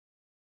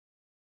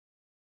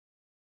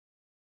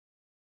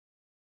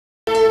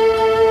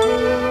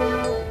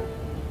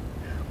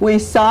we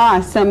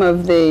saw some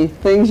of the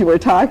things you were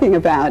talking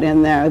about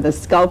in there, the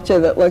sculpture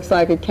that looks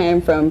like it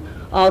came from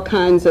all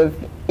kinds of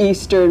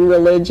Eastern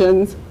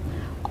religions,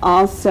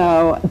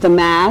 also the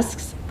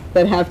masks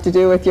that have to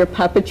do with your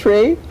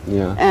puppetry.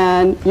 Yeah.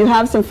 And you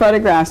have some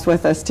photographs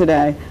with us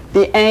today.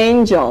 The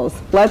angels.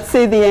 Let's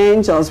see the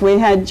angels. We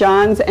had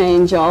John's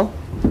angel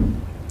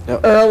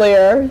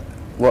earlier.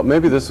 Well,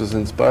 maybe this was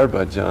inspired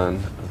by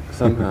John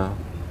somehow.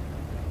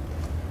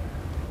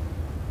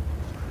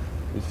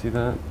 You see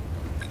that?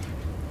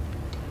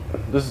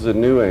 This is a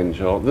new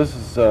angel. This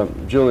is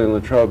Julian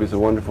Latrobe. He's a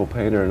wonderful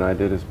painter, and I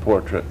did his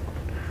portrait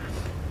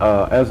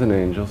as an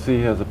angel. See,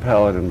 he has a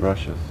palette and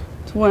brushes.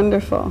 It's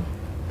wonderful.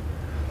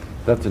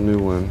 That's a new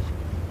one.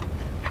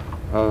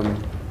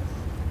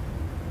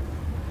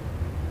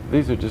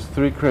 These are just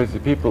three crazy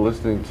people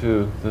listening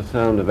to the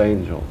sound of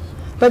angels.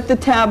 But the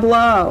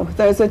tableau,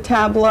 there's a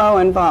tableau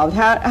involved.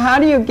 How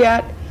do you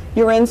get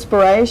your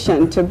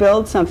inspiration to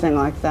build something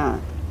like that?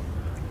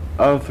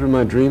 Through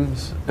my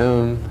dreams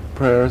and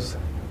prayers.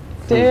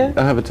 Do you?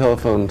 I have a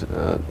telephone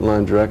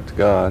line direct to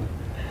God,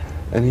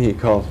 and he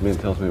calls me and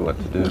tells me what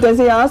to do. Does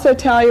he also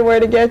tell you where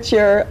to get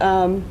your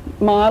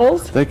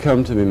models? They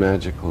come to me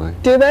magically.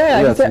 Do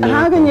they? Yeah, So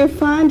how can you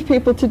find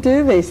people to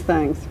do these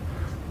things?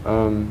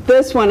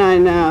 This one I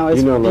know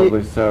is you know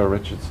lovely Sarah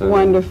Richardson.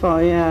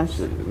 Wonderful, yes.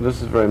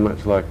 This is very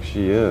much like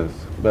she is,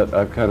 but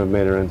I've kind of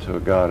made her into a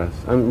goddess.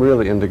 I'm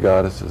really into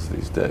goddesses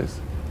these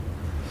days.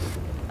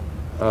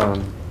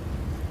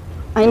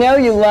 I know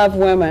you love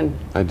women.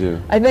 I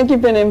do. I think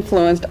you've been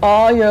influenced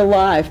all your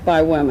life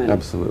by women.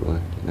 Absolutely,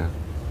 yeah.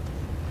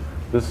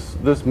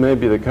 This may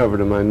be the cover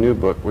to my new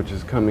book, which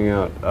is coming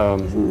out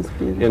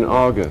in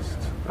August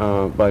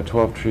by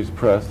 12 Trees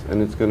Press,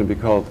 and it's going to be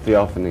called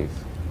Theophanies.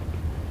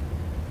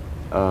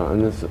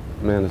 And this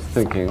man is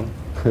thinking.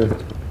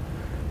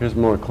 Here's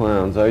more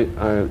clowns. I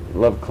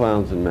love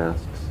clowns and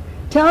masks.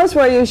 Tell us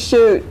where you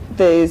shoot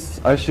these.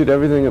 I shoot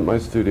everything at my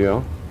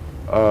studio.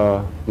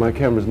 My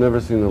camera's never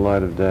seen the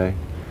light of day.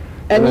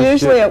 And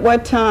usually at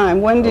what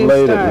time? When do you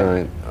start? Late at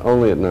night.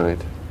 Only at night.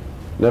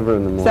 Never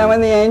in the morning. Is that when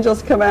the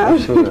angels come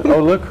out?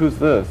 Oh, look who's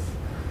this.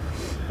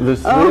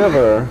 There's three of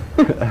her.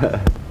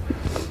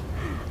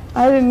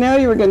 I didn't know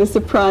you were going to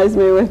surprise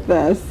me with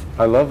this.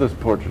 I love this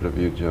portrait of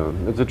you,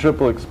 Joan. It's a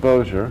triple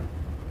exposure,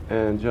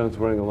 and Joan's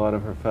wearing a lot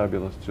of her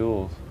fabulous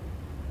jewels.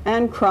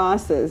 And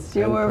crosses.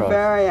 You were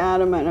very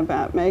adamant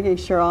about making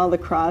sure all the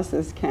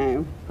crosses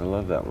came. I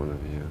love that one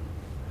of you.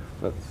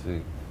 Let's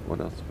see,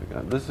 what else have we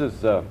got? This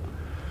is the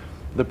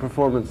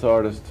performance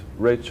artist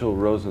Rachel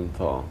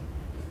Rosenthal,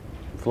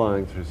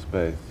 flying through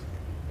space.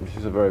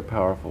 She's a very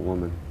powerful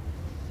woman.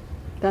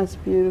 That's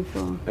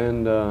beautiful.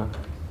 And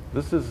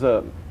this is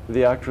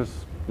the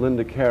actress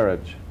Linda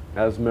Carriage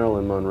as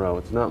Marilyn Monroe.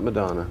 It's not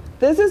Madonna.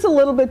 This is a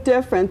little bit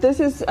different. This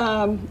is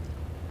from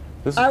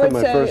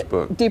my first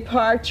book.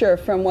 Departure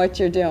from what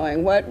you're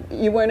doing.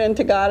 You weren't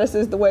into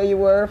goddesses the way you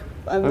were.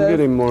 I'm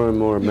getting more and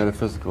more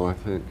metaphysical, I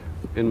think,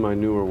 in my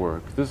newer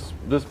work. This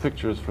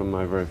picture is from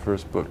my very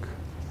first book.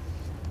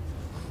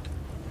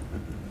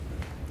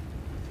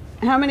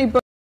 How many books?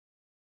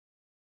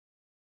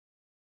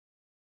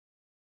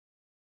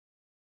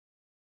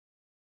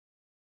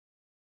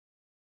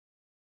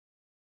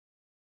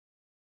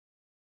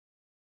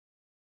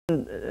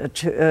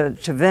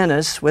 To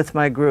Venice with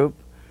my group,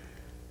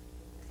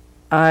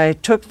 I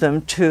took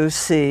them to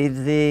see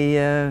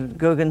the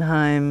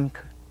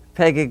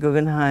Peggy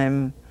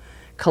Guggenheim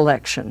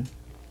collection.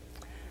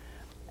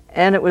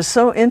 And it was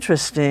so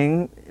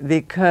interesting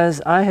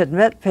because I had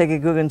met Peggy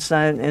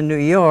Guggenheim in New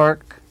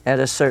York at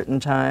a certain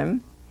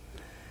time.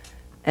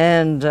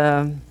 And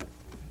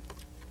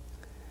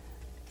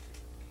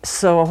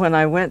so when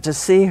I went to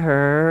see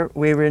her,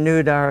 we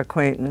renewed our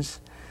acquaintance.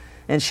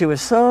 And she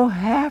was so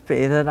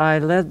happy that I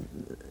led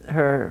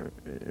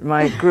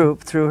my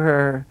group through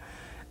her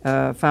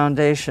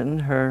foundation,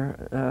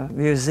 her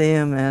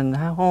museum and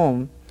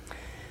home.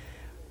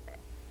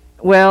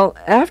 Well,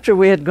 after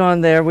we had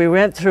gone there, we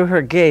went through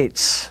her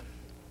gates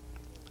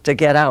to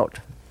get out.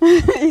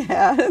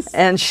 Yes.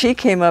 And she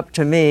came up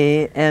to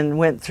me and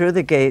went through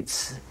the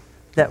gates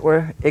that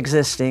were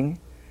existing.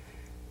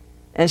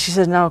 And she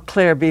said, "Now,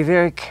 Claire, be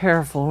very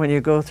careful when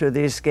you go through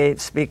these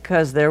gates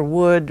because they're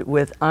wood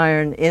with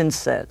iron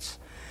insets.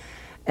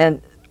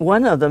 And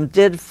one of them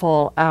did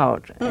fall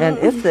out. And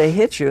if they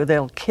hit you,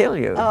 they'll kill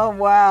you." Oh,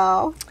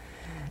 wow.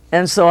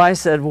 And so I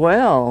said,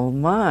 "Well,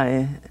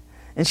 my."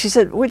 And she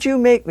said, "Would you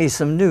make me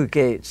some new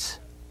gates?"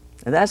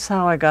 And that's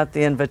how I got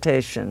the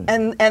invitation.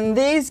 And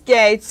these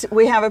gates,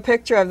 we have a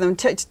picture of them.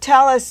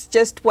 Tell us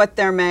just what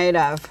they're made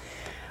of.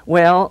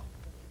 Well,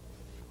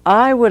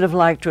 I would have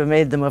liked to have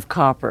made them of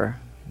copper.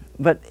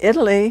 But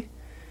Italy,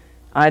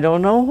 I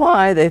don't know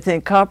why, they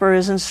think copper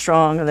isn't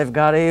strong and they've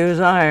got to use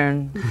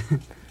iron.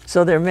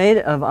 So they're made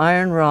of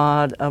iron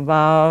rod,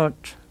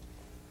 about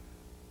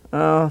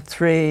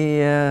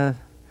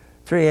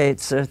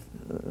 3/8 or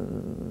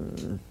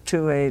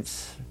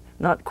 2/8,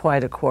 not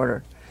quite a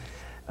quarter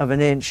of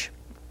an inch.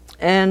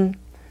 And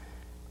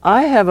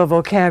I have a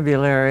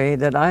vocabulary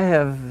that I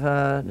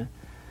have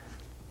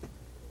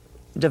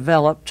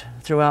developed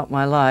throughout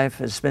my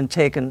life. It's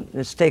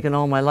taken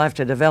all my life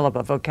to develop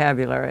a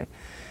vocabulary.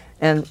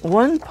 And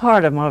one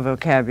part of my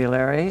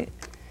vocabulary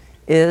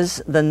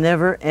is the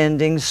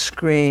never-ending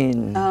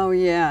screen. Oh,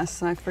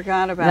 yes, I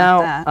forgot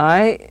about that. Now,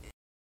 I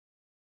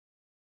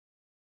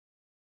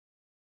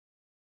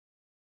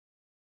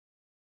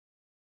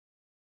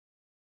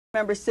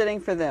remember sitting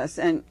for this,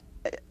 and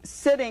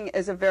sitting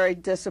is a very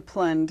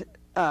disciplined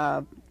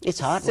it's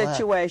hard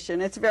situation.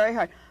 work. It's very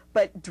hard.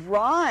 But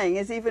drawing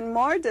is even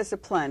more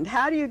disciplined.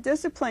 How do you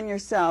discipline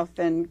yourself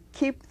and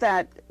keep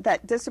that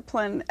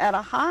discipline at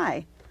a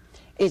high?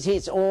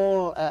 It's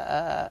all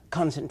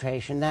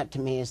concentration. That to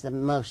me is the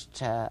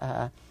most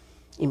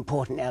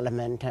important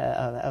element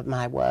of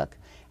my work.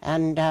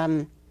 And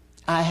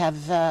I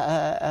have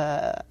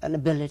an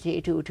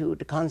ability to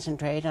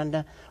concentrate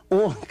under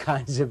all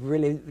kinds of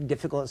really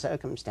difficult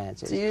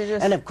circumstances. So you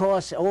just... And of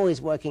course, always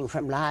working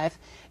from life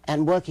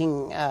and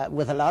working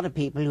with a lot of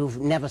people who've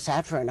never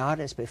sat for an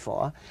artist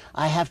before,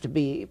 I have to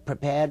be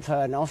prepared for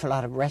an awful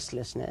lot of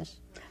restlessness.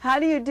 How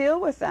do you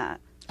deal with that?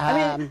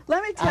 I mean,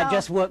 let me tell... I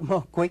just work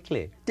more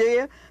quickly. Do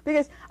you?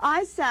 Because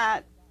I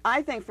sat,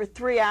 I think, for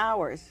 3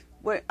 hours.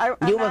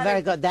 You were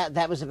very good.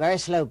 That was a very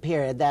slow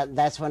period.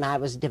 That's when I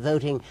was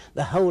devoting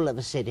the whole of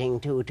a sitting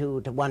to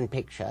one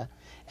picture.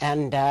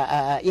 And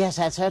yes,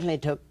 that certainly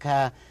took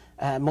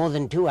more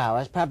than 2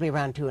 hours, probably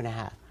around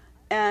 2.5.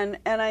 And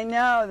I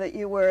know that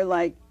you were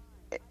like,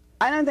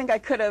 I don't think I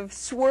could have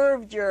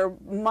swerved your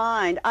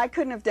mind. I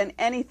couldn't have done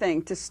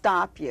anything to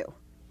stop you.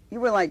 You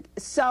were like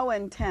so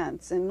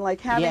intense and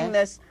like having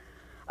this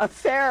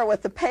affair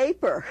with the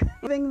paper.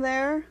 Living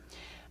there?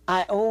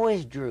 I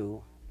always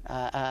drew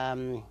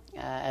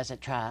as a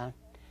child.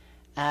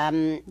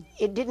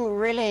 It didn't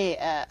really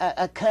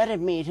occur to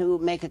me to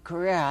make a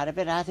career out of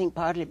it, I think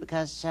partly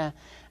because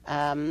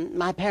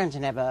my parents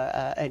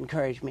never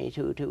encouraged me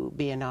to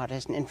be an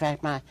artist. And in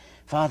fact, my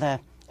father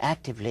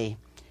actively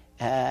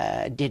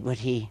did what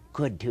he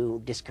could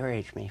to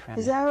discourage me from it.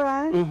 Is that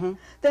right? Mm-hmm.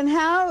 Then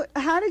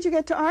how did you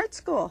get to art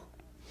school?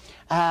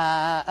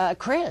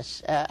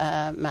 Chris,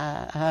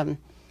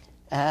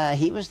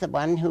 he was the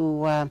one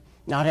who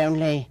not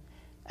only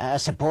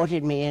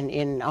supported me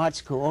in art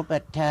school,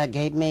 but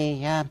gave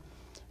me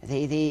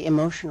the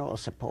emotional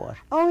support.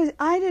 Oh,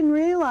 I didn't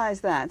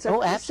realize that.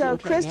 So,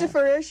 absolutely, so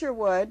Christopher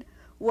Isherwood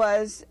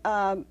was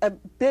a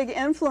big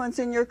influence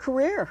in your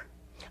career.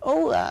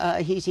 Oh,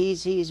 he's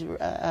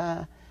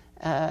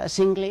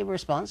singly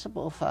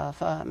responsible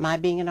for my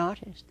being an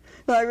artist.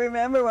 Well, I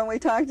remember when we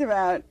talked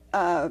about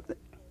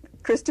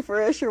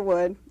Christopher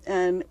Isherwood,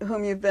 and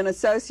whom you've been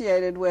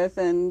associated with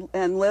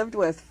and lived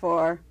with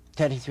for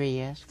 33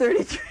 years.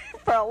 33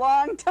 for a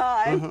long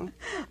time.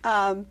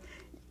 Mm-hmm.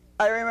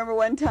 I remember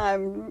one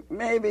time,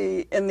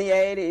 maybe in the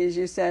 80s,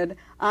 you said,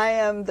 "I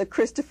am the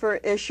Christopher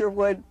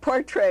Isherwood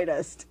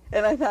portraitist."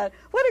 And I thought,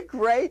 what a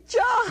great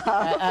job.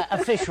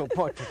 Official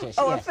portraitist.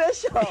 Oh, yes.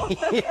 official.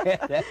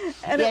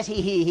 Yes,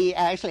 he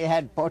actually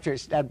had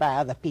portraits done by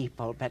other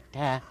people, but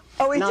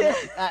oh, he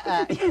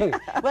did.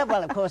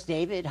 well, of course,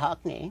 David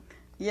Hockney.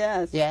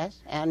 Yes.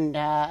 Yes, and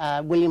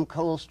William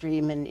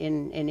Coldstream in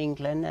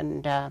England,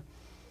 and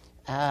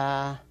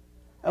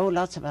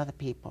lots of other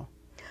people.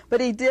 But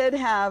he did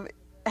have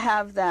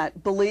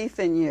that belief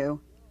in you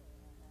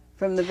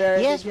from the very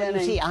beginning. Yes, well,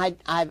 you see,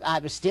 I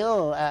was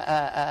still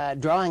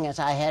drawing as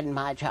I had in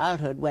my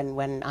childhood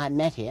when I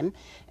met him,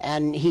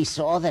 and he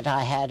saw that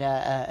I had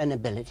an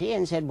ability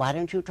and said, "Why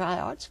don't you try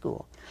art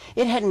school?"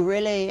 It hadn't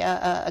really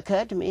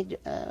occurred to me,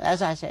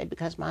 as I said,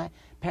 because my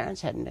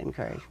parents hadn't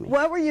encouraged me.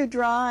 What were you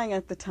drawing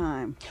at the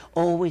time?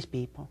 Always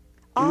people.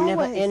 Always.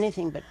 Never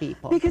anything but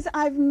people. Because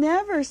I've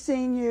never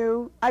seen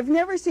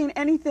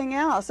anything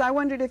else. I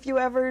wondered if you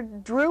ever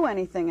drew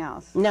anything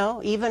else.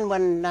 No, even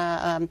when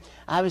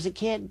I was a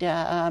kid,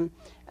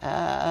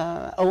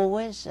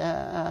 always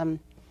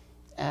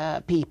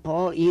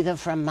people, either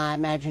from my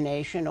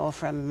imagination or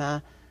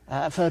from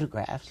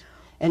photographs.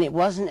 And it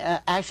wasn't,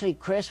 actually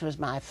Chris was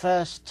my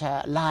first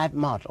live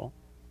model,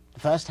 the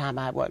first time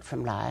I worked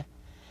from live.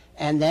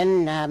 And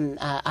then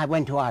I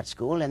went to art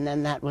school, and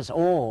then that was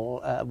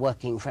all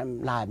working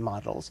from live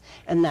models.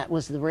 And that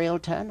was the real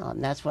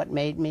turn-on. That's what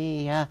made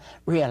me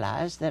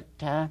realize that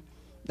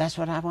that's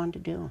what I wanted to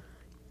do.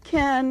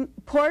 Can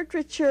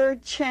portraiture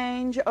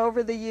change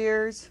over the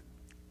years,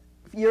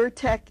 your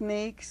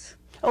techniques?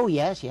 Oh,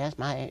 yes,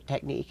 my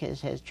technique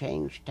has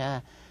changed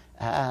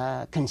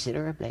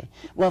considerably.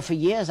 Well, for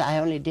years I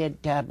only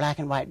did black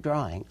and white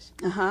drawings.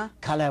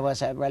 Color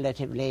was a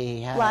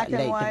relatively late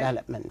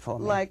development for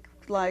me.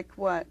 Like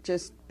what?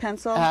 Just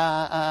pencil?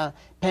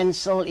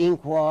 Pencil,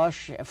 ink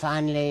wash,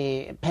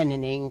 finally pen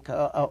and ink,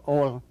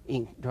 all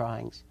ink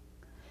drawings.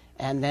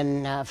 And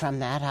then from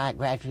that I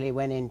gradually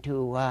went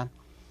into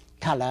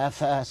color,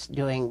 first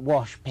doing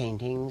wash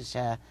paintings,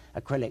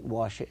 acrylic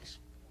washes,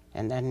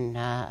 and then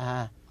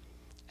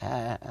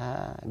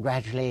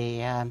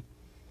gradually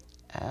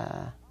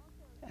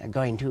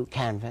going to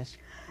canvas.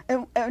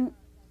 And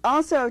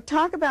also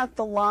talk about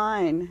the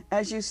line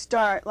as you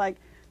start, like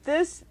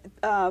this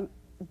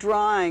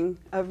drawing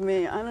of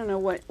me. I don't know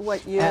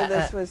what year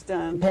this was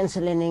done.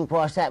 Pencil and ink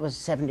wash, that was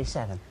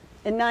 77.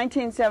 In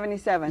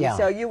 1977. Yeah.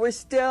 So you were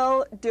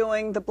still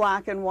doing the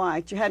black and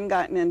white. You hadn't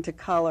gotten into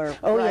color.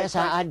 Oh, right? yes,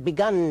 I'd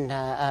begun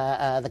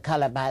the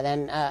color by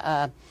then.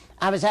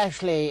 I was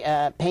actually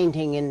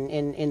painting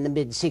in the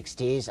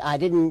mid-60s. I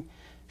didn't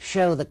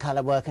show the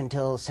color work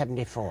until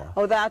 74.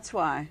 Oh, that's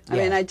why. I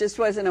Yeah. mean, I just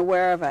wasn't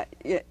aware of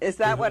it. Is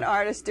that what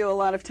artists do a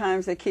lot of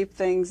times? They keep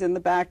things in the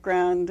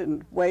background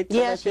and wait till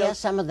Yes, they feel... yes,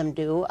 some of them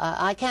do.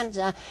 I can't...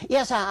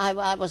 yes, I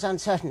was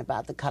uncertain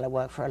about the color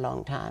work for a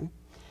long time.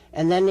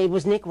 And then it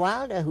was Nick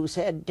Wilder who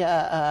said,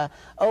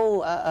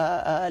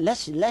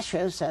 let's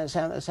show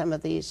some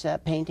of these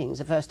paintings.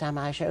 The first time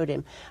I showed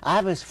him,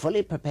 I was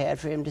fully prepared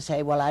for him to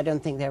say, well, I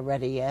don't think they're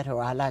ready yet,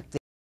 or I like this.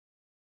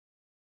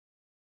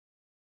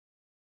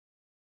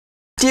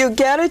 Do you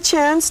get a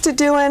chance to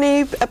do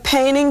any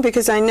painting?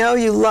 Because I know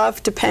you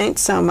love to paint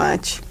so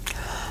much.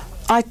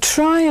 I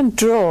try and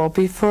draw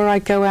before I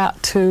go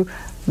out to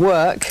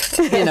work,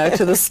 you know,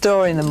 to the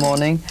store in the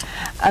morning,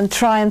 and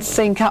try and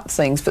think up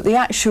things. But the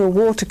actual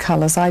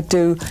watercolours I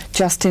do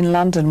just in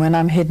London when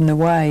I'm hidden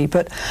away.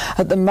 But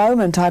at the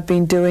moment I've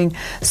been doing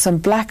some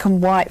black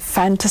and white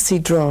fantasy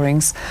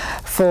drawings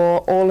for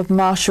all of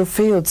Marshall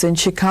Fields in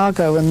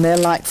Chicago, and they're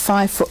like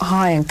 5 foot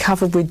high and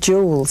covered with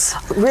jewels.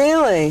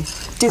 Really?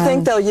 Do you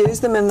think they'll use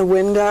them in the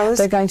windows?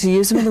 They're going to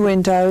use them in the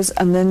windows,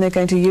 and then they're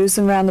going to use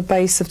them around the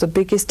base of the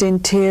biggest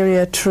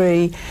interior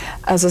tree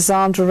as a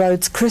ZANDRA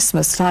Rhodes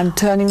Christmas. And I'm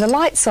turning the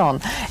lights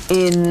on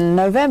in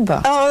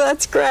November. Oh,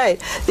 that's great.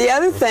 The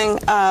other thing,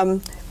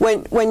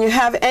 when you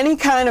have any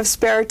kind of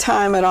spare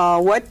time at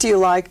all, what do you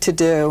like to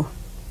do?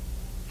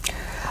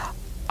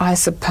 I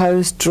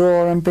suppose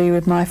draw and be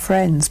with my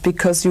friends,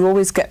 because you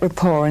always get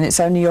rapport, and it's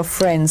only your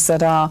friends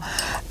that are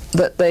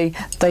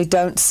they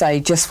don't say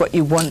just what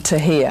you want to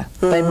hear.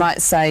 They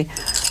might say,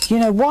 you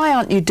know, why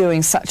aren't you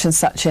doing such and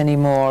such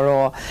anymore?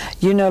 Or,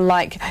 you know,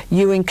 like,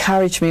 you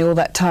encouraged me all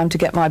that time to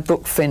get my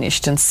book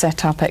finished and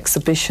set up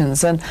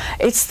exhibitions. And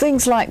it's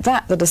things like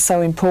that that are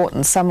so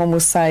important. Someone will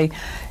say,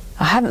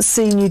 I haven't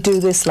seen you do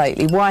this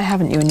lately, why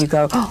haven't you? And you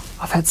go, oh,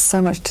 I've had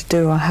so much to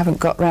do, I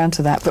haven't got round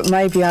to that, but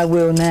maybe I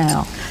will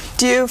now.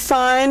 Do you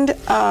find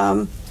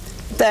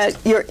that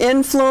you're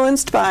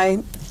influenced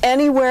by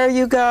anywhere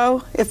you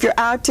go? If you're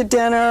out to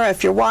dinner,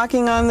 if you're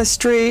walking on the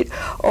street,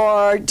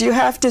 or do you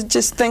have to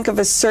just think of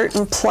a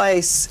certain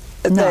place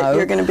that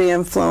you're going to be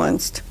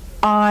influenced?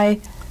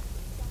 I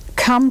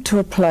come to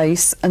a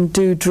place and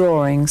do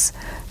drawings,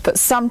 but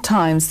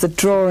sometimes the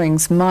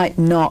drawings might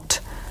not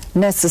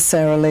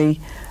necessarily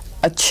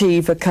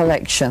achieve a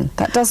collection.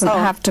 That doesn't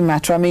have to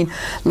matter. I mean,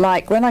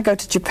 like when I go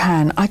to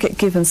Japan, I get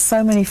given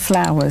so many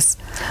flowers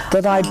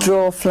that I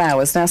draw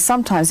flowers. Now,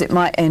 sometimes it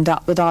might end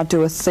up that I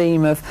do a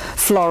theme of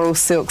floral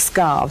silk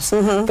scarves,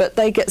 but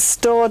they get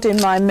stored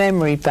in my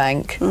memory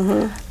bank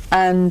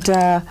and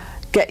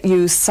get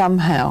used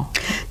somehow.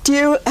 Do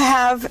you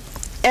have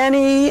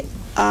any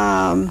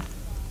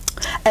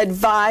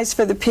advice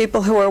for the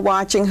people who are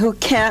watching who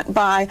can't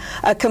buy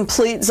a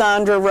complete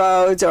ZANDRA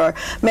Rhodes, or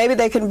maybe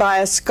they can buy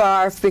a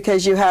scarf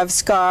because you have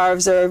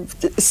scarves, or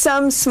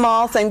some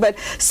small thing, but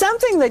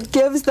something that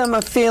gives them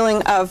a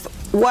feeling of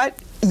what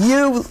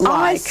you like?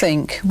 I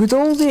think with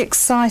all the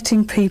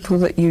exciting people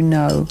that you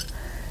know,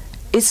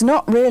 it's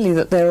not really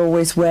that they're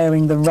always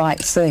wearing the right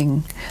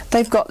thing.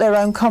 They've got their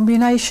own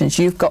combinations.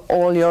 You've got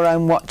all your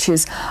own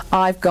watches.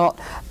 I've got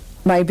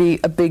maybe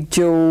a big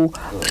jewel.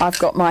 I've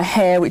got my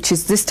hair, which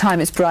is, this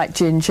time it's bright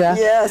ginger.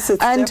 Yes, it's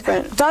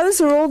different. And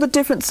those are all the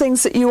different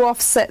things that you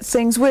offset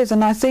things with.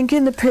 And I think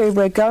in the period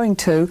we're going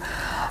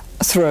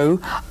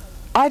through,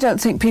 I don't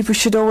think people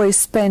should always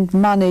spend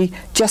money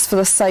just for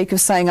the sake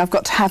of saying, I've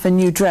got to have a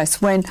new dress,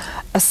 when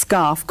a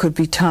scarf could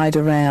be tied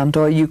around,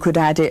 or you could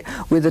add it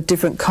with a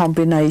different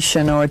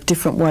combination or a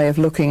different way of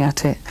looking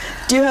at it.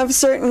 Do you have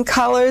certain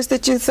colors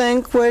that you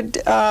think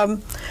would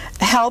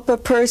help a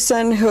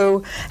person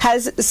who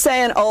has,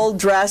 say, an old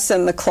dress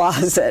in the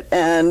closet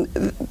and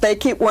they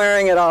keep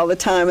wearing it all the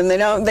time and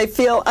they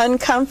feel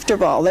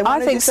uncomfortable? They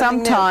want I think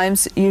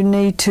sometimes you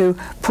need to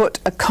put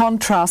a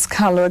contrast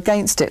color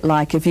against it.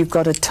 Like if you've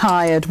got a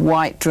tired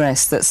white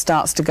dress that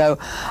starts to go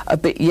a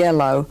bit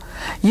yellow,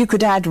 you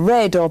could add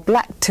red or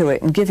black to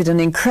it and give it an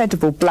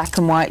incredible black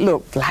and white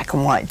look. Black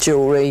and white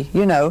jewelry,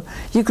 you know,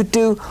 you could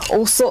do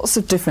all sorts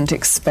of different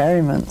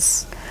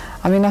experiments.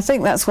 I mean, I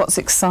think that's what's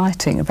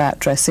exciting about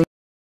dressing.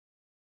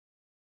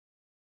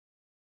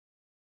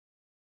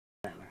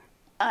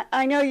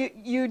 I know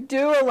you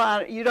do a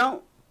lot. You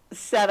don't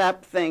set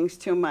up things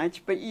too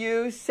much, but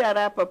you set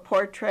up a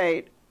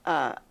portrait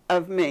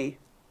of me.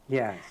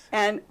 Yes.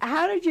 And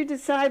how did you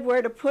decide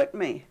where to put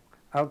me?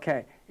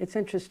 Okay, it's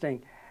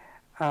interesting.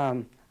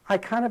 I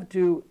kind of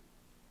do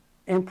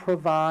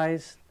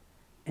improvised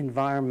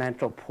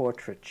environmental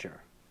portraiture.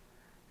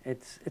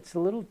 It's a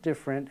little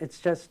different. It's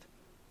just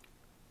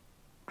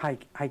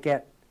I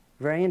get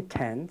very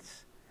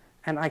intense,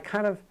 and I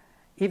kind of,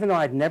 even though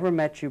I'd never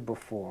met you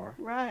before,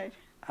 Right.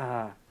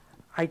 I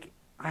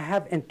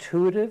have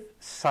intuitive,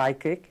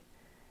 psychic.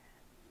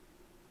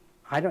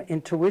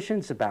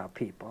 intuitions about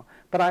people.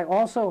 But I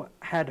also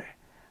had,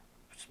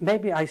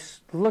 maybe I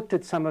looked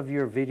at some of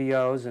your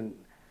videos, and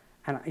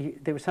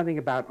there was something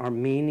about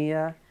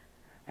Armenia,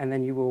 and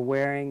then you were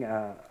wearing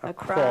a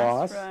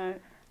cross.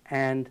 Right.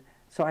 And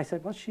so I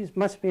said, well, she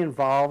must be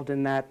involved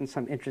in that in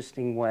some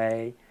interesting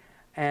way.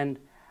 And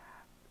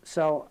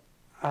so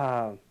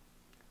and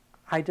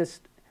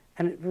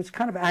it was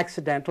kind of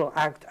accidental.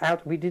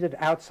 We did it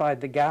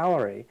outside the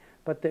gallery,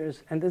 but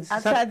there's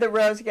outside the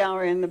Rose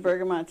Gallery in the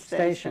Bergamot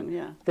Station.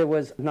 Yeah, there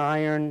was an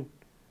iron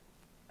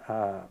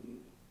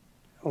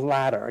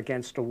ladder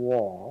against a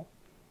wall,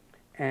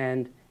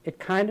 and it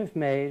kind of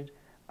made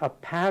a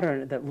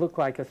pattern that looked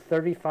like a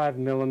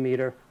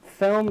 35mm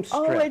film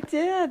strip. Oh, it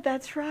did.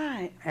 That's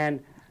right.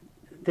 And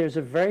there's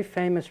a very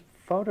famous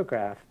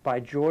photograph by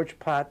George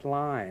Platt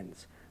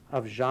Lynes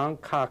of Jean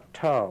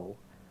Cocteau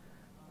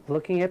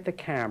looking at the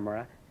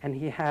camera, and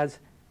he has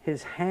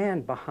his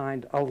hand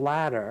behind a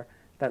ladder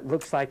that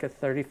looks like a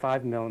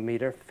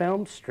 35mm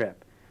film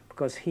strip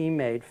because he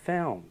made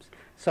films.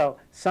 So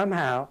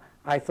somehow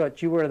I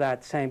thought you were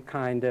that same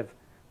kind of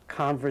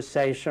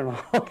conversational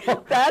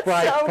That's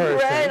bright so person.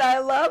 great. I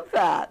love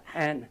that.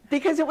 And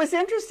because it was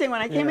interesting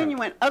when I came in, you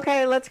went,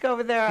 okay, let's go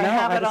over there. I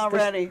have it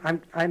already.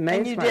 I amazed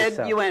and you myself.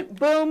 did. You went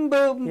boom,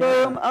 boom,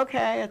 boom.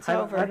 Okay, it's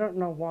over. I don't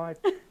know why.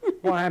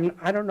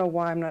 I don't know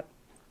why I'm not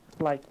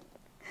like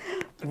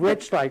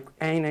rich like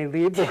Anne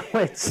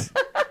Leibovitz.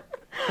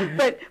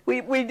 But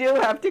we do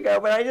have to go.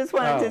 But I just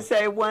wanted to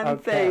say one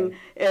thing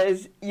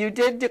is you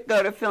did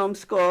go to film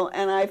school,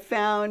 and I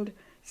found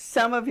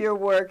some of your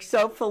work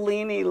so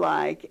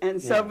Fellini-like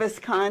and so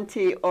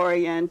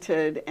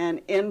Visconti-oriented and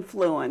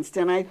influenced,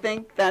 and I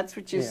think that's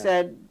what you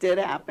said did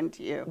happen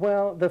to you.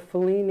 Well, the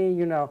Fellini,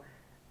 you know,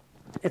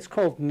 it's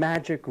called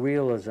magic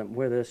realism,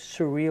 where the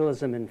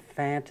surrealism and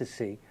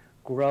fantasy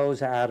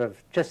grows out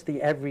of just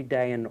the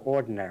everyday and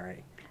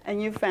ordinary.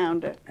 And you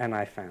found it. And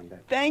I found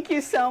it. Thank you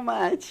so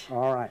much.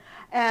 All right.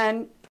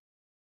 And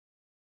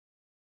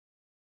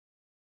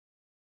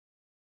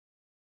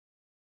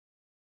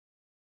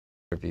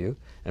Review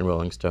and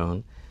Rolling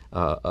Stone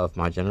of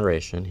my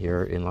generation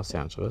here in Los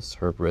Angeles.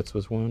 Herb Ritz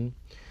was one,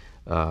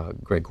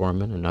 Greg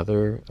Gorman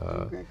another,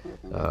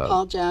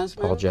 Paul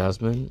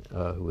Jasmine,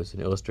 who was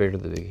an illustrator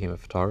that became a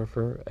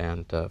photographer,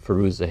 and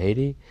Firuz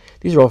Zahedi.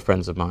 These are all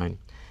friends of mine.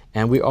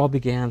 And we all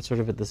began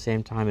sort of at the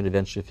same time and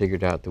eventually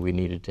figured out that we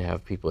needed to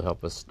have people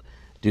help us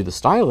do the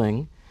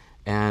styling,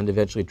 and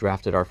eventually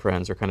drafted our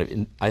friends, or kind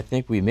of, I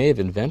think we may have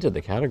invented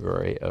the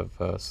category of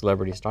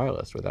celebrity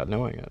stylist without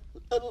knowing it.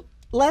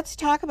 Let's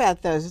talk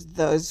about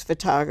those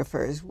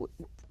photographers.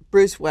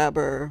 Bruce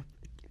Weber,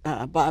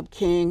 Bob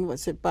King,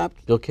 was it Bob?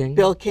 Bill King?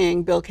 Bill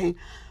King.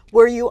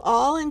 Were you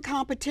all in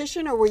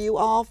competition, or were you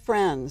all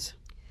friends?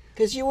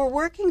 Because you were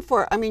working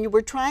you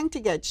were trying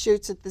to get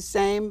shoots at the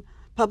same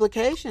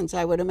publications,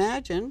 I would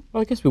imagine.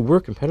 Well, I guess we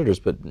were competitors,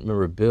 but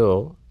remember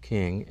Bill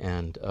King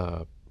and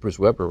Bruce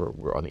Weber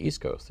were on the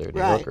East Coast. They were New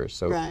Yorkers,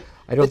 so I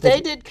don't think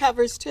they did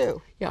covers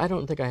too. Yeah, I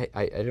don't think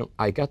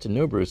I got to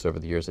know Bruce over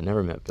the years. I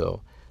never met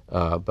Bill,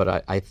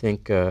 but I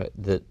think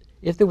that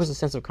if there was a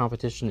sense of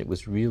competition, it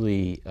was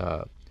really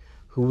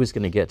who was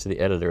going to get to the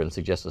editor and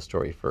suggest a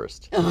story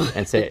first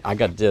and say, I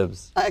got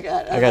dibs. I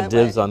got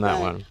dibs on that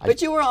one.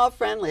 But you were all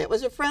friendly. It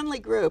was a friendly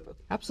group.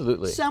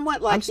 Absolutely.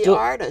 Somewhat like the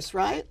artists,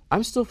 right?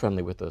 I'm still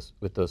friendly with those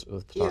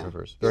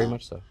photographers, very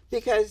much so.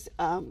 Because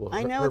well,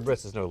 I know Herb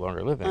Ritz is no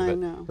longer living,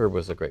 but Herb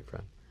was a great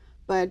friend.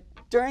 But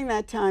during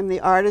that time, the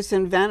artists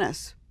in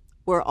Venice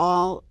were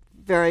all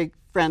very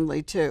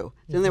friendly too.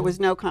 Then there was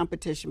no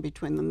competition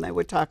between them. They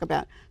would talk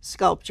about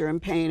sculpture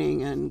and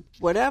painting and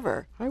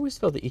whatever. I always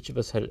felt that each of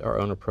us had our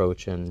own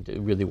approach, and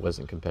it really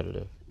wasn't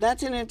competitive.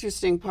 That's an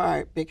interesting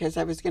part, because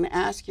I was going to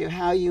ask you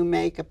how you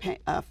make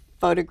a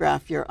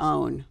photograph your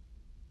own.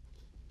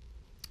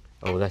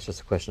 Oh, that's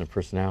just a question of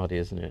personality,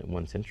 isn't it, and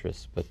one's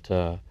interests.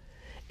 But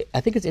I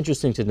think it's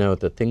interesting to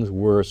note that things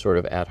were sort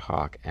of ad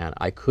hoc, and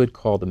I could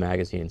call the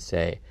magazine and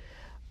say,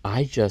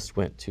 I just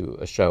went to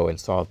a show and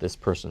saw this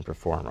person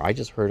perform, or I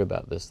just heard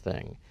about this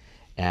thing,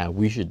 and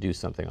we should do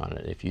something on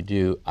it. If you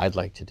do, I'd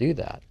like to do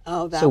that.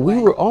 Oh, that so way.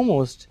 we were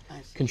almost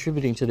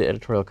contributing to the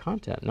editorial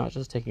content, not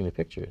just taking the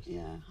pictures.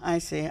 Yeah, I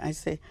see.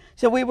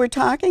 So we were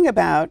talking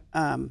about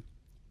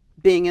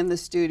being in the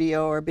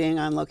studio or being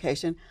on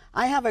location.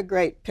 I have a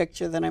great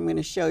picture that I'm going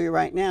to show you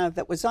right now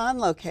that was on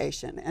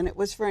location, and it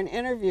was for an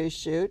interview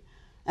shoot,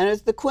 and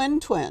it's the Quinn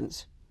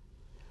twins.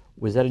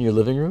 Was that in your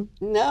living room?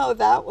 No,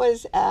 that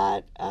was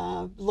at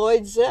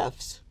Lloyd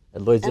Ziff's.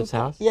 At Lloyd Ziff's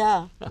house?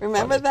 Yeah.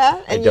 Remember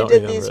that? And you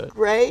did these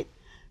great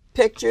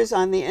pictures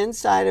on the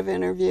inside of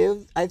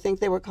interview. I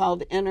think they were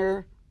called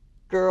Inner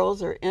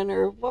Girls or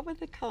Inner, what were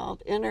they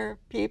called? Inner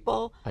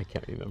People? I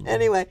can't remember.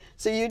 Anyway,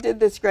 so you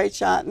did this great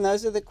shot, and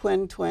those are the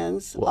Quinn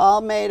twins,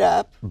 all made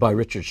up. By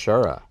Richard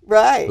Shara.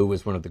 Right. Who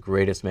was one of the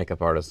greatest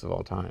makeup artists of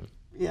all time.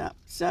 Yeah,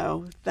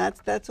 so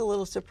that's a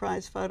little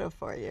surprise photo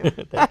for you.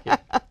 Thank you.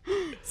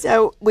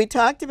 So we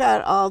talked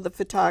about all the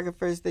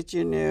photographers that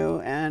you knew,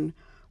 and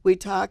we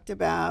talked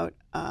about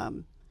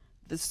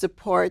the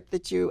support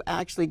that you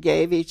actually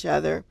gave each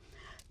other.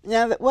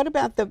 Now, what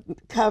about the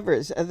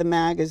covers of the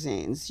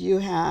magazines? You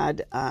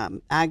had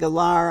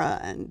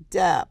Aguilera and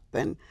Depp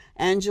and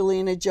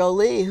Angelina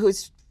Jolie, who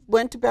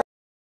went to.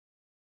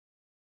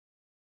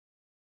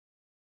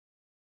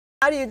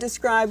 How do you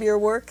describe your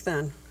work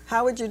then?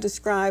 How would you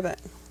describe it?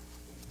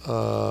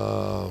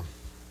 Boy,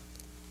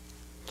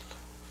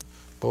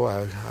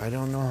 I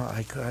don't know.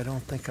 I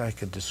don't think I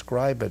could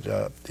describe it.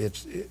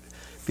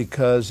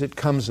 Because it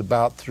comes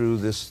about through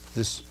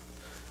this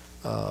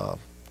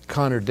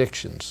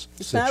contradictions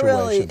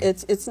situation.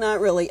 It's not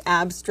really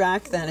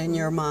abstract then in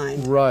your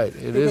mind. Right.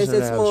 It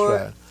isn't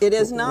abstract. It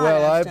is not.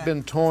 Well, abstract. I've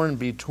been torn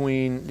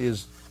between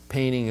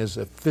painting as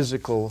a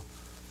physical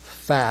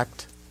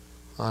fact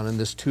in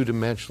this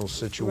two-dimensional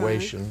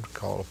situation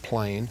called a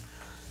plane,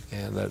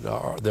 and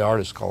the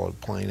artists call it a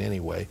plane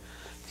anyway,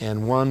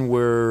 and one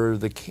where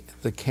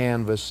the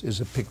canvas is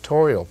a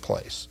pictorial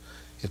place.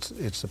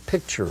 It's a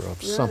picture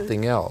of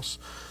something else.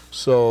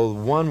 So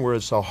one where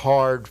it's a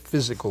hard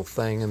physical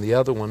thing, and the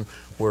other one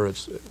where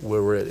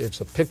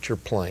it's a picture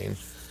plane.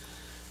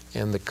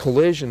 And the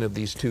collision of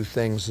these two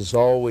things has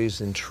always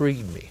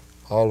intrigued me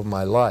all of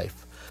my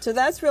life. So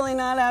that's really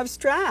not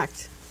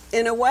abstract.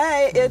 In a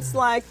way, it's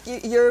like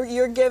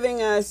you're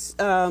giving us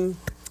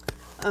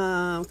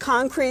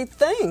concrete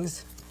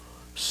things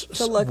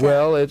to look at.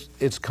 Well,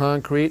 it's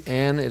concrete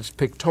and it's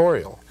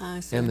pictorial.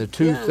 I see. And the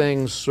two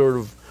things sort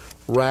of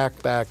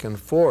rack back and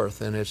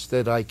forth, and it's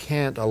that I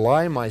can't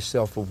ally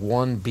myself of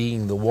one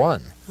being the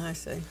one. I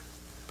see.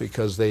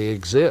 Because they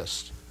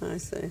exist. I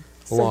see.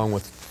 Along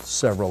with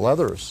several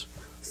others.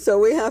 So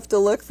we have to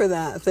look for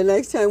that. The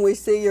next time we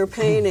see your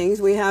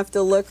paintings, we have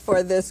to look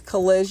for this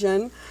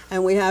collision,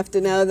 and we have to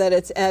know that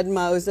it's Ed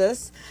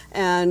Moses,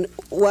 and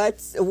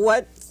what's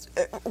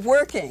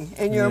working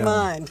in your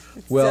mind.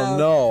 Well,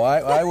 no,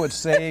 I would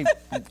say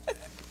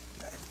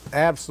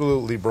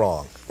absolutely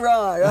wrong.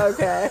 Wrong,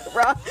 okay.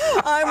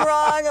 I'm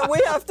wrong, and we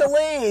have to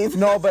leave.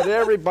 No, but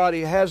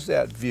everybody has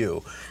that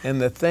view,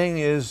 and the thing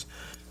is,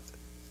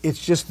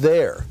 it's just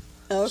there.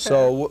 Okay.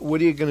 So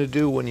what are you going to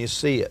do when you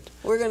see it?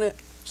 We're going to...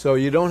 So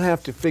you don't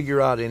have to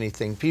figure out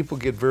anything. People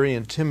get very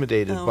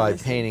intimidated by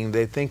painting.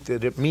 They think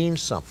that it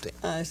means something.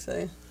 I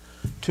see.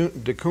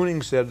 De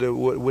Kooning said that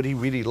what he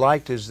really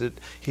liked is that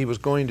he was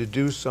going to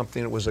do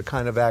something that was a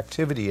kind of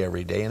activity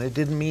every day, and it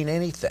didn't mean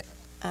anything.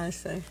 I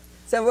see.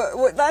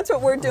 So that's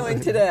what we're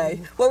doing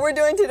today. What we're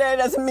doing today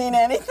doesn't mean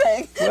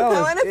anything. Well,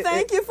 I want to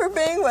thank you for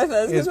being with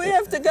us, because we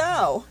have to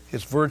go.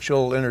 It's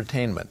virtual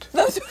entertainment.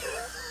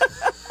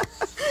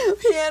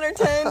 He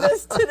entertained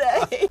us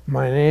today.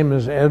 My name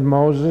is Ed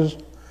Moses,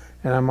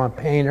 and I'm a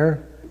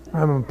painter.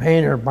 I'm a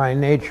painter by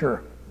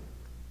nature,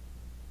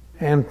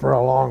 and for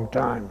a long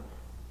time.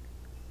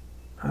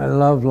 I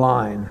love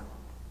line,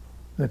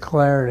 the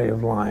clarity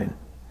of line,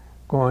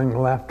 going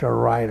left or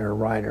right or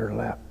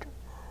left,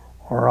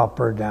 or up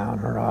or down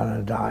or on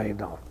a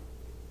diagonal.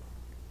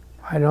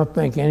 I don't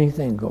think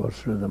anything goes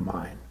through the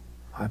mind.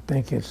 I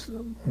think it's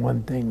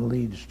one thing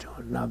leads to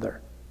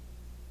another.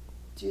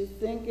 Do you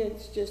think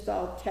it's just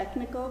all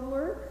technical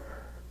work?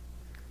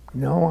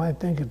 No, I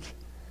think it's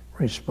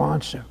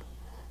responsive.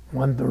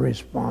 One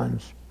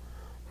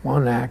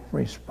act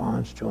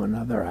responds to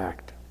another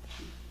act.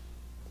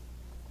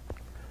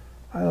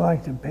 I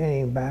like the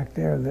painting back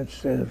there that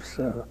says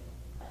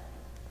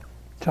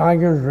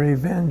Tiger's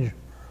Revenge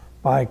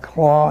by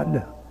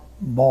Claude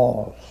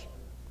Balls.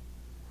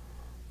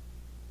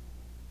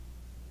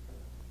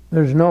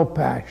 There's no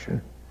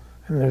passion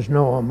and there's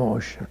no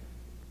emotion.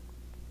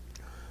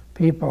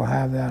 People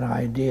have that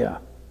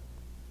idea.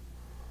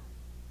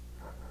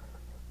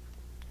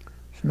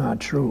 It's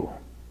not true.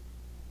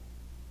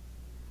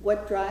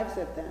 What drives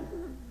it then?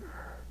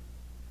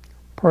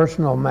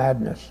 Personal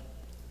madness.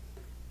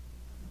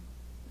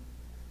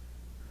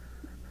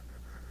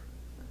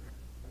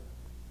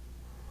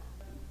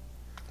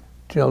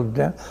 Till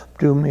death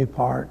do me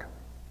part.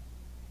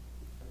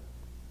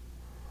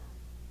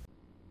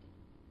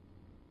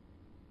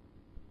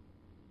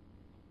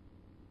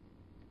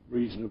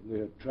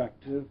 Reasonably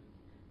attractive.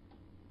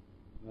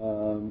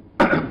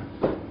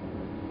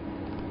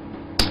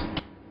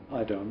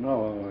 I don't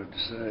know, I would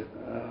say.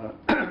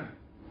 I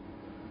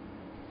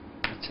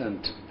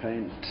tend to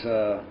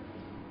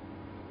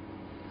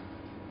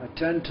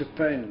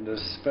paint the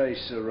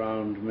space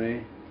around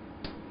me.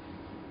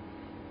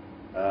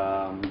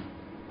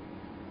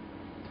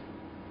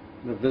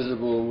 The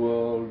visible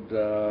world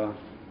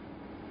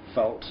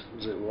felt,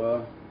 as it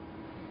were.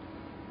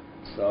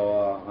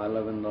 So I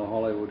live in the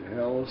Hollywood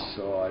Hills,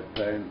 so I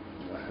paint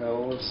the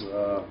hills.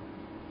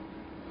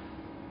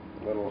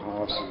 A little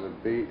house at the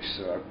beach,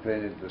 so I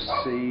painted the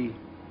sea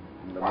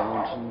and the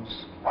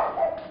mountains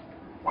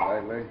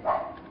lately.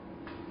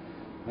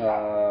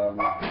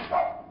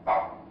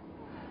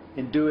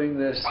 In doing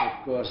this,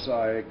 of course,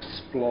 I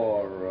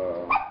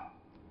explore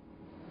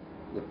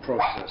the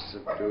process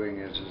of doing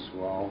it as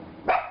well,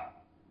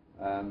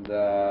 and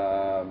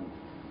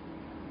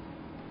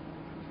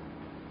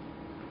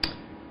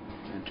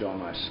enjoy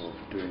myself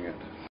doing it.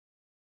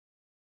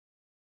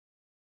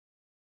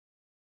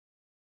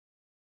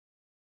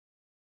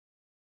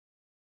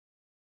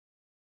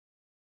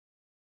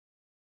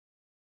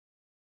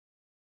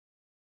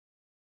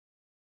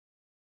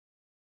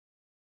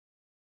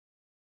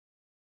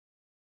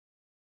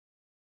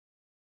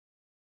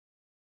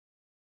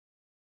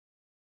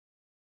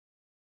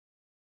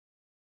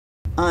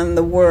 on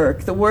the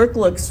work. The work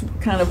looks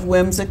kind of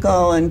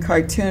whimsical and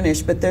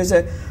cartoonish, but there's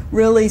a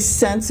really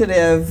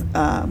sensitive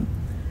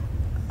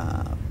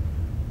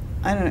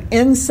I don't know,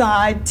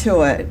 inside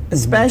to it,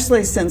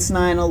 especially since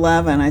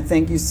 9/11. I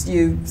think you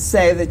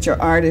say that your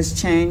art has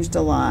changed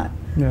a lot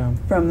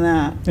from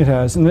that. It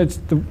has,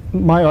 and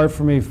my art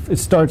for me, it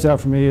starts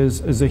out for me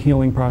as a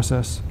healing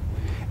process.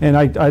 And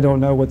I don't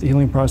know what the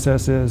healing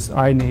process is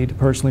I need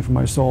personally for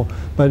my soul,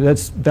 but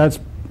that's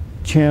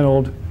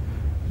channeled,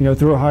 you know,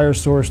 through a higher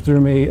source,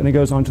 through me, and it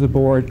goes onto the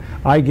board.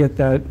 I get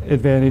that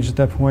advantage at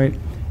that point,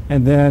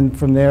 and then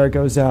from there it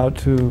goes out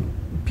to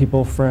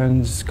people,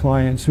 friends,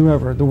 clients,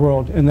 whoever, the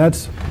world. And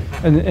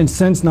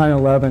since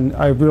 9/11,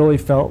 I really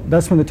felt,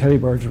 that's when the teddy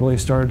birds really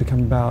started to come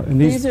about. And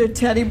these are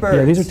teddy birds?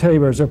 Yeah, these are teddy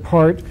birds. They're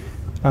part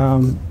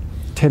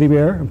teddy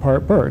bear and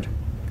part bird.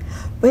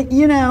 But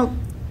you know,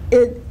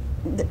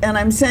 and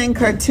I'm saying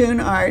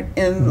cartoon art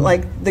in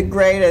like the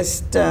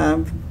greatest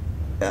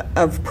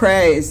of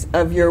praise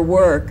of your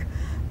work,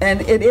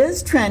 and it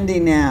is trendy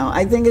now.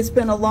 I think it's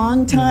been a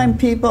long time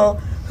people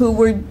who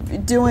were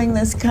doing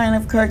this kind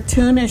of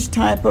cartoonish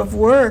type of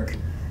work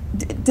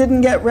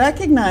didn't get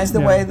recognized the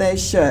way they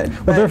should.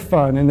 Well, they're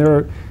fun,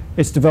 and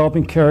it's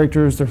developing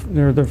characters.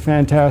 They're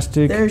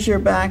fantastic. There's your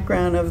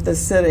background of the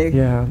city.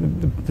 Yeah,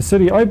 the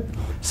city.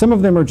 Some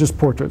of them are just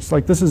portraits.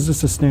 Like this is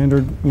just a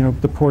standard, you know,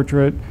 the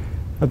portrait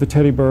of the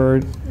teddy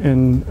bird,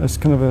 and it's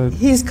kind of a.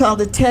 He's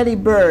called a teddy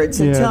bird.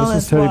 So tell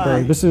us why.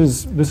 Bird. This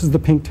is the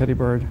pink teddy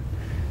bird.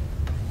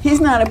 He's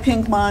not a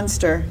pink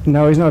monster.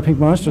 No, he's not a pink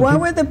monster.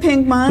 What were the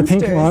pink monsters?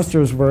 The pink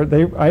monsters were,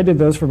 I did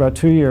those for about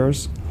 2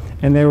 years,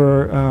 and they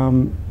were,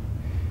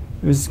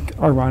 it was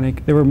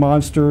ironic. They were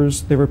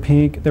monsters, they were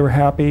pink, they were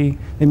happy,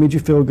 they made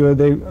you feel good.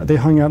 They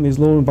hung out in these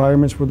little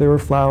environments where there were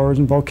flowers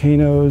and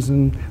volcanoes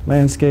and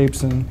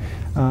landscapes, and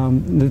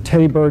the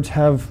teddy birds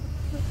have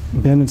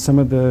been in some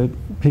of the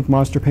pink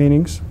monster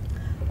paintings.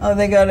 Oh,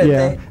 they go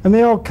to and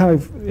they all kind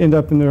of end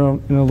up in a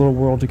little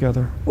world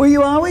together. Were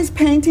you always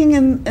painting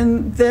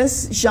in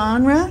this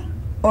genre,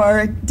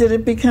 or did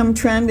it become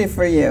trendy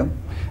for you?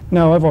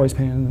 No, I've always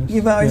painted in this.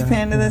 You've always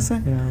painted this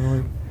one? Yeah,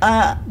 really.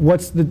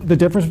 What's the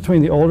difference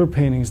between the older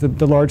paintings,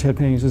 the large head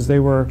paintings, is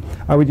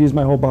I would use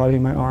my whole body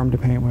and my arm to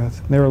paint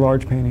with. They were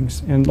large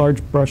paintings and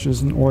large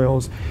brushes and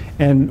oils,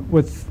 and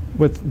with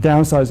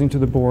downsizing to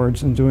the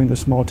boards and doing the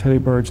small teddy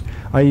birds,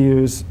 I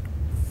use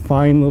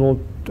fine little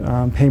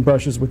paint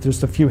brushes with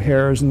just a few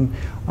hairs, and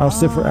I'll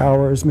sit for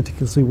hours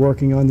meticulously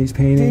working on these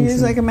paintings. Do you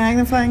use like a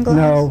magnifying glass?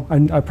 No,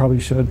 I probably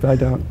should, but I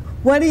don't.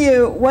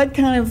 What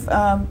kind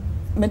of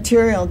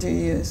material do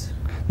you use?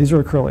 These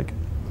are acrylic.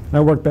 I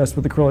work best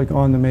with acrylic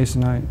on the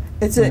masonite.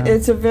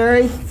 It's a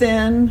very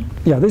thin.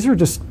 Yeah, these are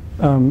just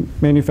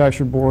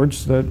manufactured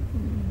boards that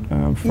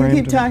framed.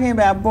 You keep talking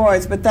about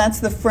boards, but that's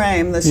the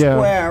frame, the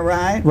square,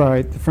 right?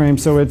 Right, the frame.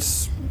 So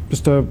it's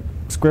just a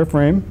square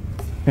frame,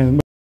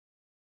 and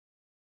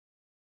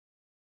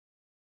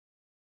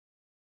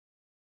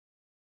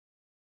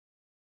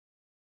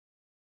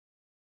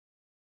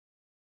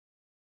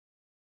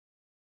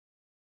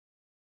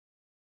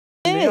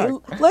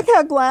look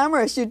how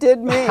glamorous you did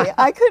me.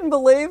 I couldn't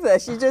believe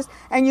this.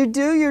 And you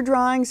do your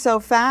drawing so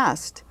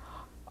fast.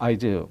 I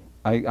do.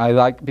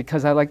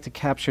 Because I like to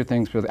capture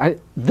things really.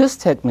 This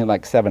took me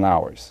like 7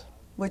 hours.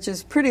 Which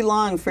is pretty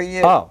long for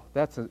you. Oh,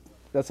 that's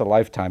a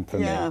lifetime for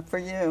me. Yeah, for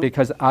you.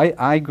 Because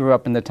I grew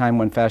up in the time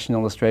when fashion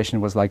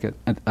illustration was like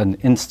an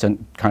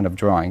instant kind of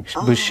drawing.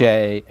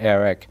 Boucher,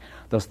 Eric,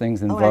 those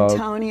things in vogue.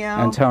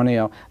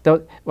 Antonio.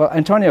 Well,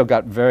 Antonio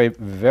got very,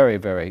 very,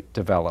 very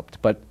developed,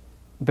 but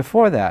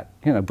before that,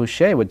 you know,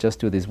 Boucher would just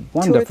do these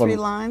wonderful 2 or 3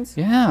 lines?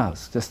 Yeah,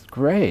 it's just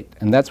great.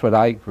 And that's what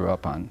I grew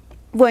up on.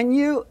 When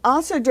you,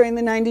 also during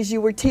the 90s,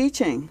 you were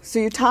teaching. So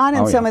you taught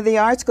in some of the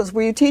art schools.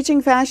 Were you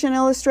teaching fashion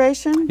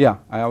illustration? Yeah,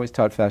 I always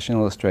taught fashion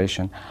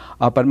illustration.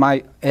 But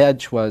my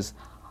edge was,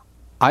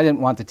 I didn't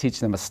want to teach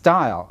them a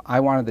style. I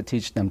wanted to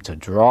teach them to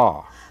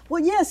draw.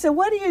 Well, yeah, so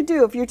what do you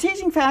do? If you're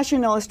teaching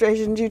fashion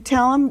illustration, do you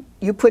tell them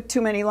you put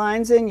too many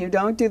lines in, you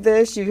don't do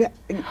this?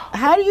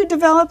 How do you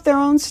develop their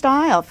own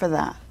style for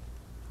that?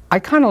 I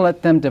kind of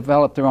let them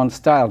develop their own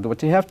style.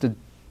 What you have to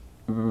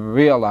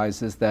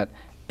realize is that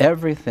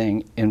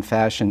everything in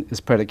fashion is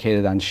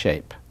predicated on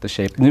shape.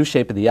 The new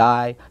shape of the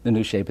eye, the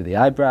new shape of the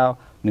eyebrow,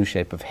 new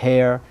shape of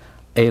hair,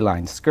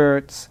 A-line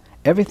skirts.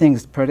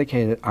 Everything's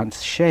predicated on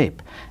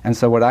shape. And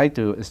so what I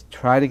do is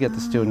try to get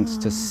the students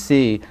to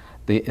see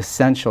the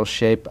essential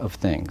shape of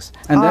things.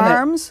 And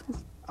arms?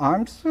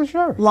 Arms,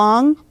 sure.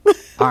 Long?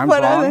 Arms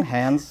long,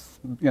 hands,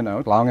 you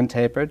know, long and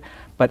tapered.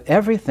 But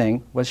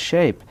everything was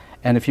shape.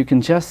 And if you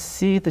can just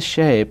see the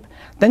shape,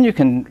 then you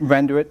can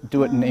render it,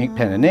 do it in ink,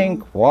 pen and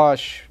ink,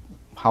 wash,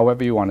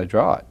 however you want to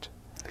draw it.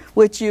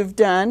 Which you've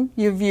done.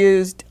 You've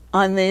used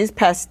on these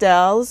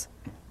pastels,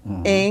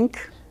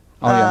 ink,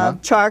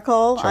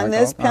 charcoal, on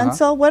this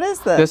pencil. What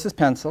is this? This is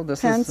pencil.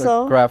 This is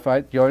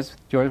graphite. Yours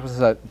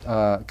was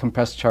a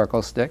compressed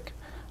charcoal stick.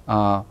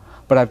 But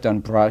I've done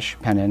brush,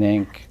 pen and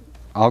ink,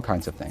 all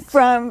kinds of things.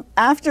 From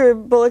after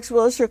Bullock's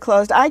Wilshire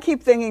closed, I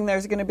keep thinking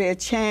there's going to be a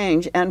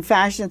change and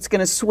fashion's going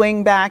to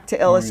swing back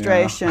to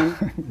illustration.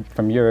 Oh, yeah.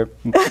 From your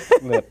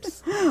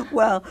lips.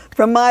 Well,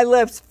 from my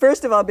lips,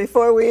 first of all,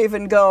 before we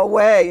even go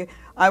away,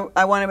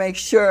 I want to make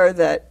sure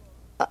that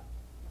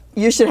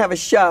you should have a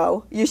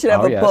show. You should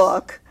have a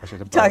book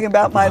talking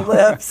about my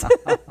lips.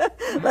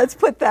 Let's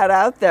put that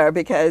out there,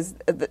 because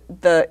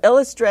the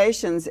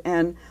illustrations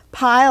and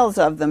piles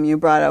of them you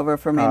brought over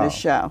for me to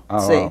show.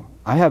 See?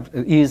 I have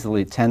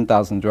easily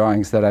 10,000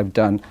 drawings that I've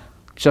done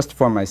just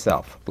for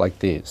myself, like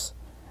these.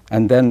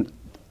 And then,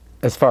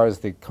 as far as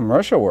the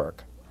commercial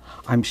work,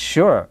 I'm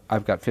sure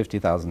I've got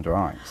 50,000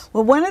 drawings.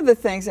 Well, one of the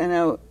things I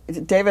know,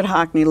 David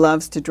Hockney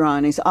loves to draw,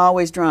 and he's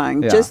always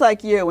drawing. Just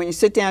like you, when you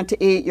sit down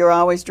to eat, you're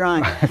always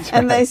drawing.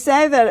 And they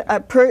say that a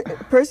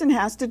person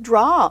has to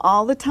draw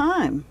all the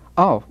time.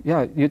 Oh,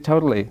 yeah, you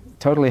totally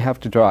have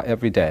to draw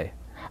every day.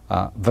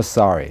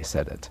 Vasari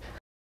said it.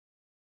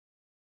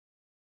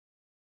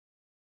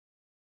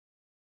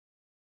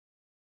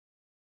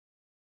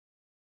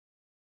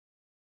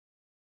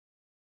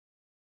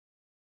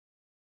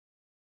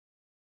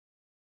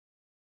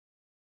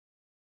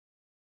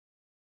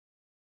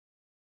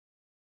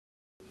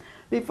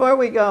 Before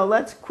we go,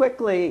 let's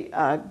quickly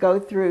go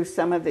through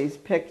some of these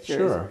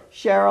pictures. Sure.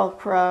 Sheryl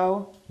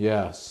Crow.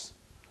 Yes.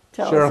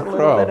 Tell us a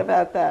little bit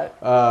about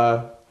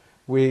that.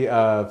 We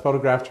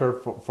photographed her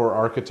for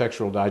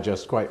Architectural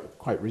Digest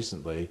quite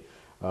recently.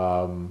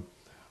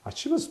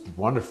 She was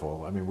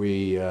wonderful. I mean,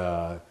 we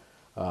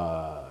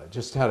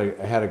just had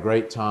a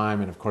great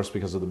time, and of course,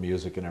 because of the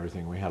music and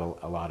everything, we had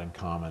a lot in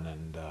common,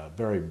 and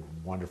very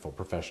wonderful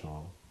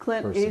professional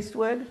Clint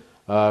Eastwood.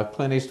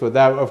 Clint Eastwood.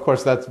 That, of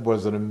course, that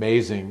was an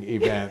amazing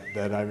event.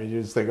 That, I mean,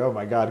 you just think, oh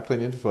my God,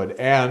 Clint Eastwood.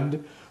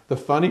 And the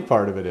funny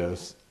part of it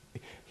is,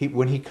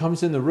 when he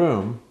comes in the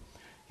room,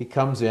 he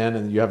comes in,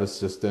 and you have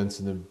assistants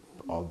and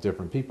all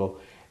different people,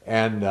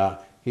 and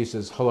he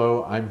says,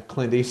 "Hello, I'm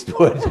Clint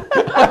Eastwood."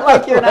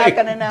 Like you're not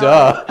going to know.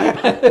 Duh.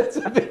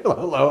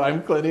 Hello,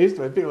 I'm Clint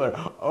Eastwood. People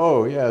are,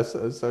 oh yes,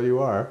 so you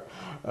are.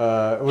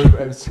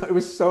 It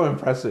was so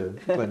impressive,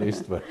 Clint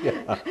Eastwood.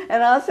 Yeah.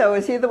 And also,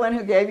 is he the one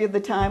who gave you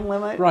the time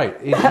limit? Right.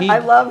 I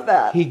love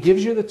that. He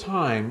gives you the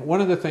time.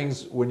 One of the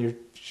things when you're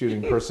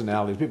shooting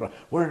personalities, people are,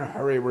 we're in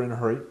a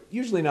hurry.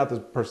 Usually not the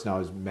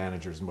personalities,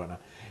 managers and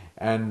whatnot.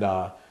 And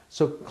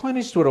so Clint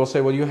Eastwood will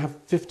say, well, you have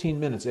 15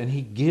 minutes. And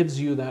he gives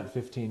you that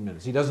 15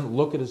 minutes. He doesn't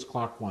look at his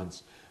clock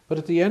once. But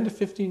at the end of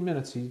 15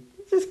 minutes, he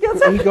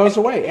goes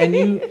away.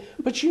 And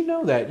but you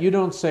know that. You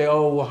don't say,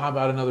 oh, well, how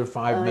about another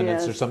 5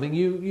 minutes or something.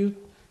 You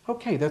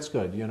okay, that's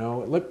good. You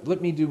know,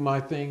 let me do my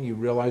thing. You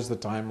realize the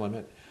time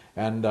limit.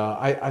 And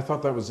I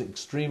thought that was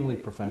extremely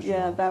professional.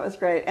 Yeah, that was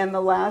great. And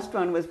the last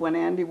one was when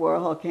Andy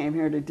Warhol came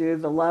here to do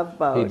the Love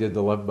Boat. He did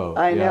the Love Boat.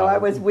 I know.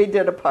 We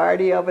did a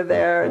party over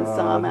there and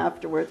saw him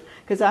afterwards,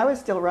 because I was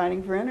still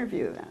writing for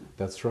Interview then.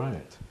 That's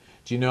right.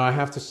 Do you know, I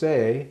have to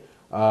say,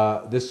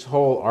 this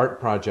whole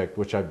art project,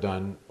 which I've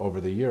done over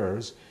the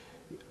years,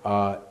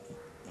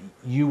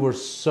 you were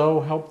so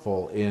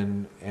helpful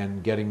in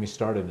getting me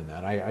started in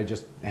that. I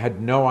just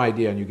had no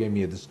idea, and you gave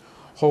me this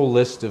whole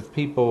list of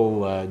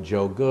people,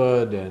 Joe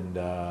Good and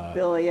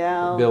Billy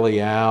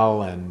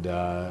Al and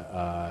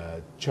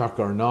Chuck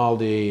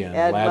Arnoldi and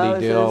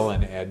Laddie Dill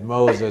and Ed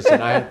Moses,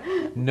 and I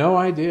had no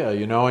idea,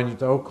 you know, and you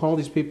call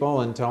these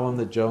people and tell them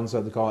that Jones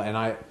had the call, and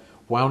I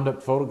wound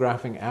up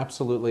photographing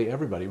absolutely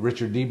everybody.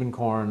 Richard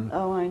Diebenkorn.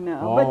 Oh, I know.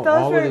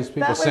 All of these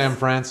people. Sam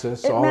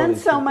Francis. It meant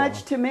so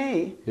much to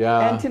me.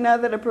 Yeah. And to know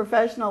that a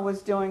professional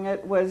was doing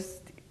it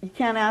was, you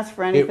can't ask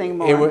for anything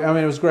more. I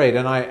mean, it was great.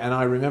 And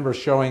I remember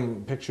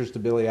showing pictures to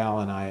Billy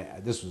Al,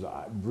 and this was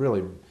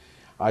really,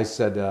 I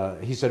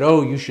said, he said,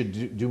 oh, you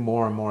should do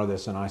more and more of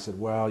this. And I said,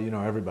 well, you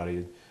know,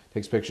 everybody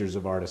takes pictures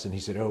of artists. And he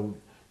said, oh,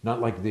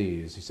 not like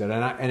these. He said,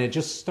 and it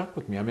just stuck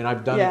with me. I mean,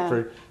 I've done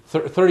it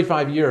for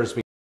 35 years.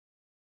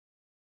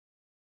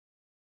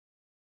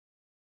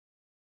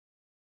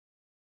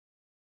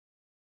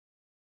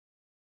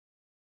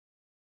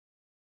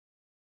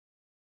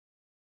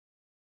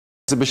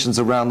 Exhibitions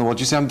around the world.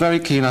 You see, I'm very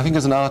keen, I think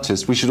as an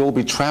artist, we should all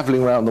be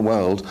travelling around the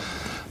world,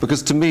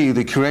 because to me,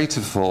 the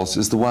creative force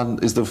is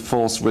the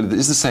force really,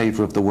 is the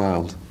saviour of the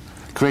world.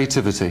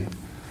 Creativity.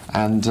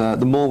 And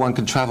the more one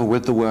can travel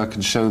with the work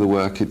and show the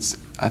work,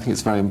 I think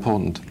it's very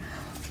important.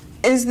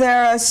 Is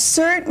there a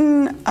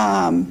certain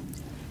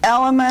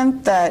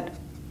element that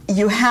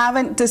you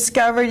haven't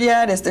discovered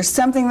yet? Is there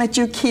something that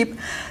you keep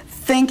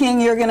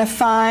thinking you're going to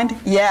find?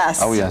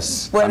 Yes. Oh,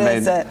 yes. What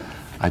is it?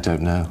 I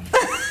don't know.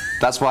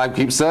 That's why I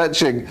keep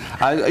searching.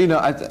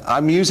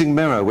 I'm using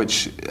Mirror,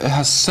 which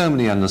has so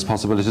many endless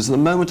possibilities. At the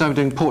moment, I'm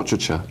doing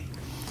portraiture.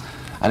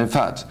 And in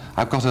fact,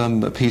 I've got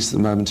a piece at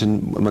the moment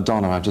in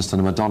Madonna. I've just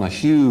done a Madonna,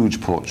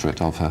 huge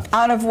portrait of her.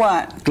 Out of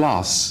what?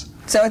 Glass.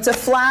 So it's a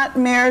flat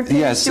mirrored piece?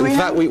 Yes, in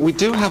fact, we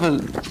do have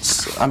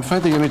I'm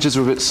afraid the images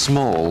are a bit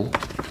small,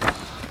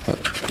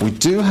 but we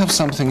do have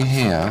something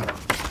here.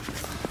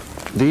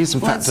 These, in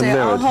fact, are mirrored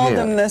here. I'll hold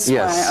them this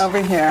way,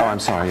 over here. Oh, I'm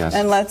sorry, yes.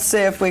 And let's see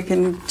if we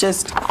can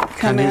just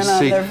come in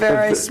on. They're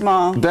very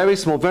small. Very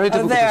small, very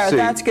difficult there, to see.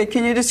 That's good.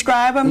 Can you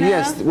describe them?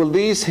 Yes. Now? Well,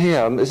 these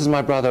here. This is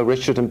my brother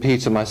Richard and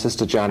Peter, my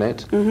sister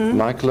Janet,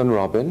 Michael and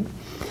Robin.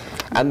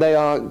 And they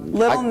are...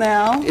 Little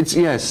Nell.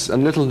 Yes,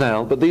 and Little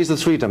Nell, but these are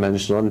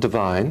three-dimensional and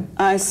divine.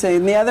 I see.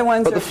 And the other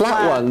ones but are the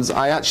flat ones,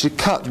 I actually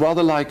cut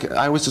rather like,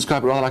 I always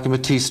describe it rather like a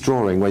Matisse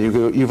drawing, where you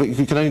go,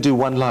 you can only do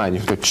one line.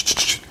 You go...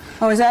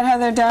 Oh, is that how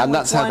they're done? And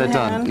that's how they're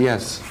hand? done,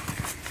 yes.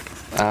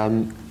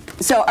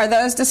 So are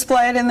those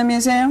displayed in the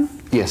museum?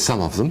 Yes, some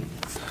of them.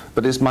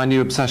 But it's my new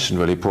obsession,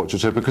 really,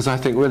 portraiture, because I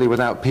think, really,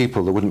 without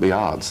people, there wouldn't be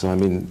art. So, I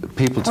mean,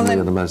 people to me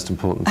are the most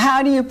important.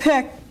 How do you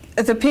pick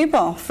the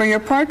people for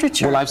your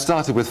portraiture? Well, I've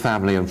started with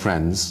family and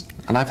friends,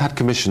 and I've had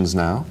commissions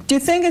now. Do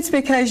you think it's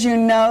because you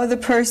know the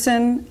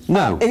person?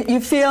 No. You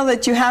feel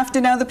that you have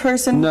to know the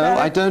person? No,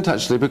 better? I don't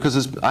actually,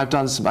 because I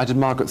did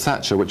Margaret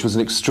Thatcher, which was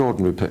an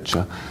extraordinary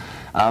picture.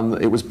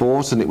 It was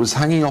bought and it was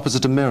hanging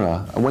opposite a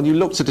mirror, and when you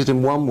looked at it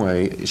in one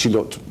way, she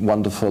looked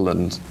wonderful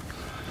and,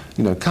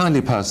 you know,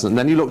 kindly person, and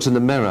then you looked in the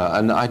mirror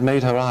and I'd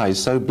made her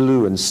eyes so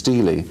blue and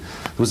steely.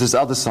 There was this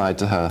other side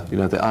to her, you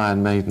know, the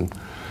Iron Maiden.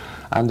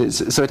 And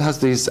so it has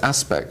these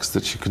aspects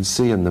that you can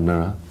see in the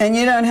mirror. And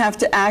you don't have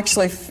to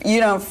actually, you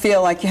don't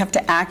feel like you have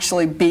to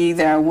actually be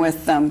there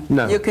with them.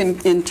 No. You can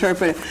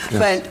interpret it.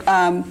 Yes.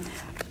 But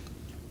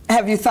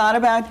have you thought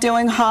about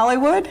doing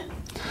Hollywood?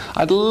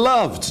 I'd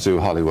love to do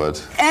Hollywood.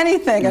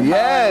 Anything in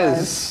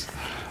Yes!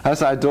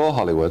 Yes, I adore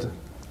Hollywood.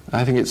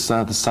 I think it's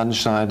the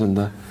sunshine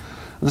and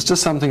there's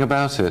just something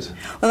about it.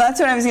 Well, that's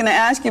what I was going to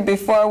ask you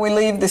before we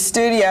leave the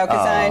studio,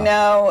 because I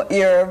know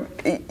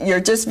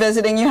you're just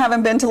visiting. You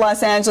haven't been to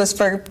Los Angeles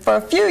for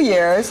a few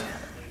years.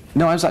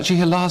 No, I was actually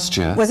here last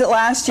year. Was it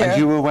last year? And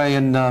you were away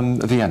in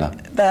Vienna.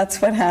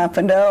 That's what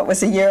happened. Oh, it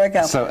was a year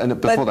ago. So, and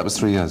before that was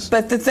 3 years.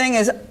 But the thing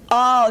is,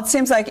 it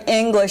seems like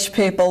English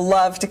people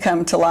love to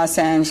come to Los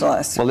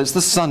Angeles. Well, it's the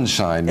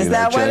sunshine. Is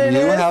that what it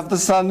is? You is? have the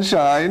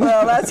sunshine.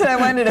 Well, that's what I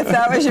wondered, if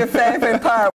that was your favorite part.